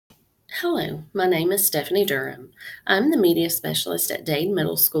Hello, my name is Stephanie Durham. I'm the media specialist at Dade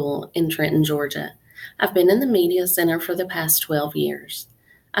Middle School in Trenton, Georgia. I've been in the Media Center for the past 12 years.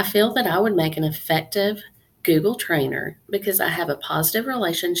 I feel that I would make an effective Google trainer because I have a positive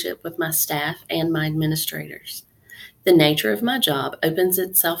relationship with my staff and my administrators. The nature of my job opens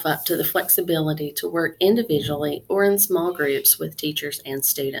itself up to the flexibility to work individually or in small groups with teachers and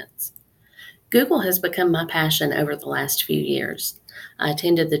students. Google has become my passion over the last few years. I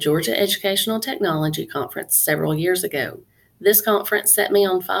attended the Georgia Educational Technology Conference several years ago. This conference set me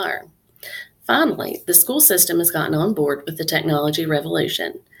on fire. Finally, the school system has gotten on board with the technology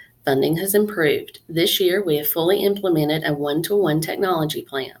revolution. Funding has improved. This year, we have fully implemented a one-to-one technology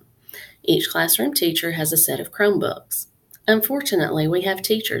plan. Each classroom teacher has a set of Chromebooks. Unfortunately, we have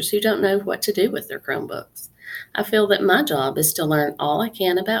teachers who don't know what to do with their Chromebooks. I feel that my job is to learn all I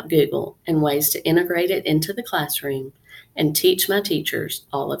can about Google and ways to integrate it into the classroom and teach my teachers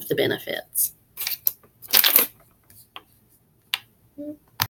all of the benefits.